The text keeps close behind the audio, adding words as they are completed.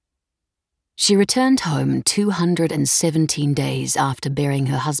She returned home 217 days after burying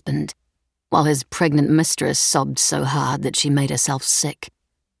her husband, while his pregnant mistress sobbed so hard that she made herself sick.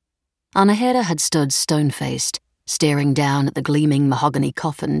 Anahera had stood stone-faced, staring down at the gleaming mahogany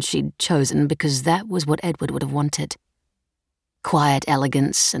coffin she'd chosen because that was what Edward would have wanted. Quiet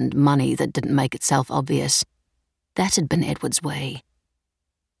elegance and money that didn't make itself obvious. That had been Edward's way.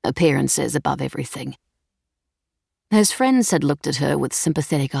 Appearances above everything. His friends had looked at her with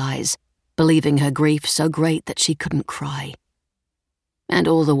sympathetic eyes, believing her grief so great that she couldn't cry. And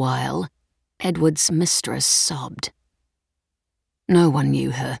all the while, Edward's mistress sobbed. No one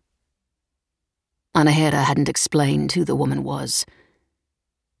knew her. Anahera hadn't explained who the woman was.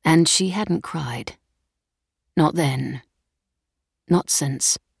 And she hadn't cried. Not then. Not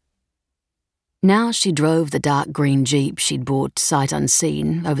since. Now she drove the dark green Jeep she'd bought sight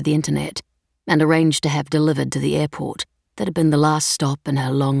unseen over the internet and arranged to have delivered to the airport that had been the last stop in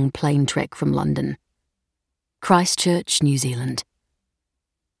her long plane trek from London. Christchurch, New Zealand.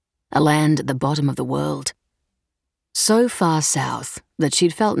 A land at the bottom of the world. So far south that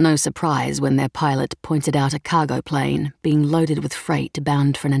she'd felt no surprise when their pilot pointed out a cargo plane being loaded with freight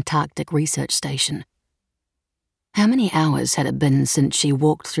bound for an Antarctic research station. How many hours had it been since she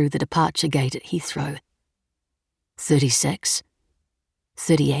walked through the departure gate at Heathrow? 36?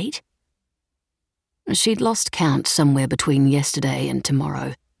 38? She'd lost count somewhere between yesterday and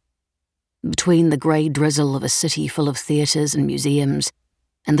tomorrow. Between the grey drizzle of a city full of theatres and museums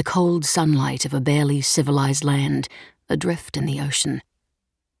and the cold sunlight of a barely civilised land adrift in the ocean.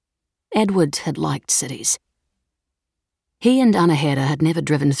 Edward had liked cities. He and Anahera had never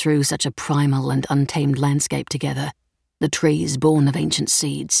driven through such a primal and untamed landscape together, the trees born of ancient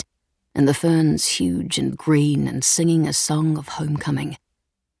seeds, and the ferns huge and green and singing a song of homecoming.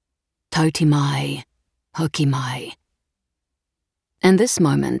 Tauti mai, hoki mai. And this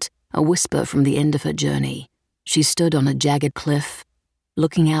moment, a whisper from the end of her journey, she stood on a jagged cliff,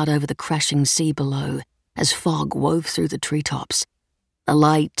 looking out over the crashing sea below as fog wove through the treetops, a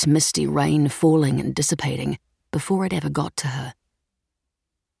light, misty rain falling and dissipating before it ever got to her.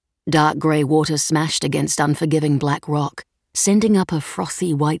 Dark grey water smashed against unforgiving black rock, sending up a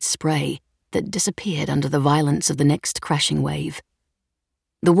frothy white spray that disappeared under the violence of the next crashing wave.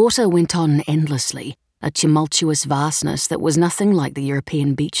 The water went on endlessly, a tumultuous vastness that was nothing like the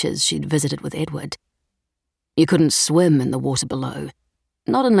European beaches she'd visited with Edward. You couldn't swim in the water below,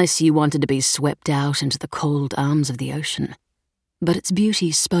 not unless you wanted to be swept out into the cold arms of the ocean. But its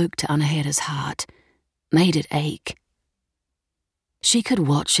beauty spoke to Anahera's heart, made it ache. She could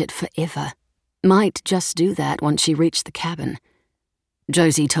watch it forever, might just do that once she reached the cabin.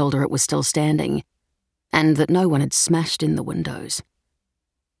 Josie told her it was still standing, and that no one had smashed in the windows.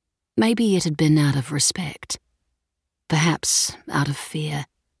 Maybe it had been out of respect, perhaps out of fear.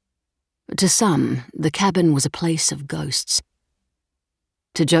 To some, the cabin was a place of ghosts.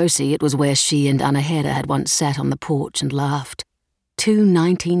 To Josie, it was where she and Anahera had once sat on the porch and laughed, two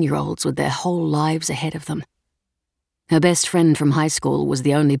 19-year-olds with their whole lives ahead of them. Her best friend from high school was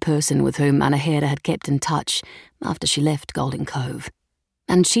the only person with whom Anahera had kept in touch after she left Golden Cove,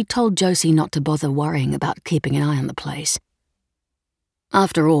 and she told Josie not to bother worrying about keeping an eye on the place.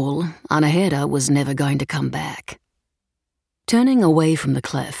 After all, Anahera was never going to come back. Turning away from the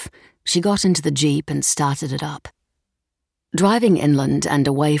cliff, she got into the Jeep and started it up. Driving inland and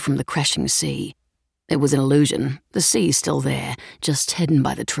away from the crashing sea, it was an illusion, the sea still there, just hidden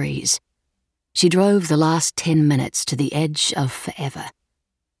by the trees. She drove the last 10 minutes to the edge of forever.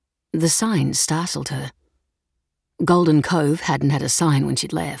 The sign startled her. Golden Cove hadn't had a sign when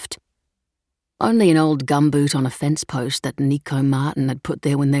she'd left. Only an old gumboot on a fence post that Nico Martin had put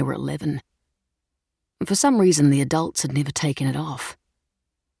there when they were 11. For some reason, the adults had never taken it off.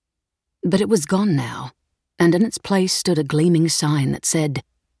 But it was gone now, and in its place stood a gleaming sign that said,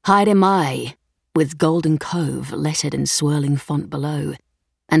 Haere mai, with Golden Cove lettered in swirling font below,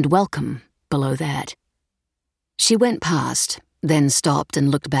 and welcome below that. She went past, then stopped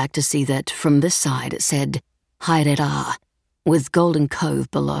and looked back to see that from this side it said, Haere ra, with Golden Cove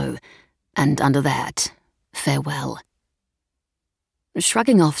below, and under that, farewell.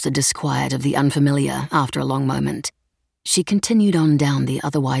 Shrugging off the disquiet of the unfamiliar after a long moment, she continued on down the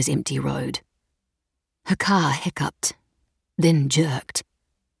otherwise empty road. Her car hiccuped, then jerked.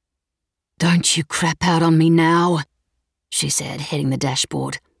 "Don't you crap out on me now," she said, hitting the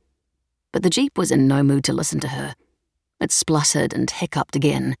dashboard. But the Jeep was in no mood to listen to her. It spluttered and hiccuped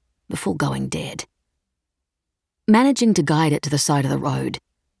again before going dead. Managing to guide it to the side of the road,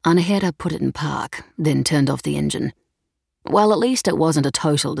 Anahera put it in park, then turned off the engine. Well, at least it wasn't a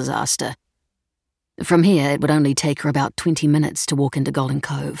total disaster. From here, it would only take her about 20 minutes to walk into Golden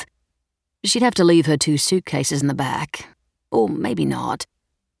Cove. She'd have to leave her 2 suitcases in the back. Or maybe not.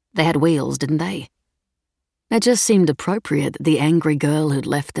 They had wheels, didn't they? It just seemed appropriate that the angry girl who'd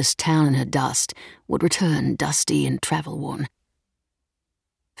left this town in her dust would return dusty and travel-worn.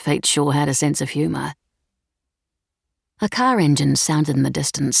 Fate sure had a sense of humour. A car engine sounded in the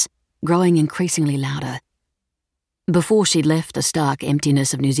distance, growing increasingly louder. Before she'd left the stark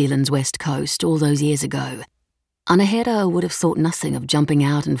emptiness of New Zealand's west coast all those years ago, Anahera would have thought nothing of jumping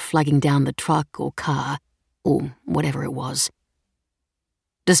out and flagging down the truck or car, or whatever it was.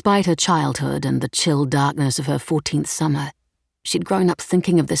 Despite her childhood and the chill darkness of her 14th summer, she'd grown up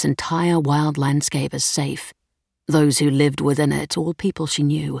thinking of this entire wild landscape as safe, those who lived within it all people she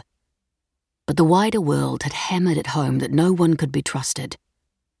knew. But the wider world had hammered it home that no one could be trusted.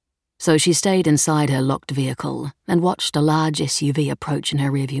 So she stayed inside her locked vehicle and watched a large SUV approach in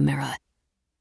her rearview mirror.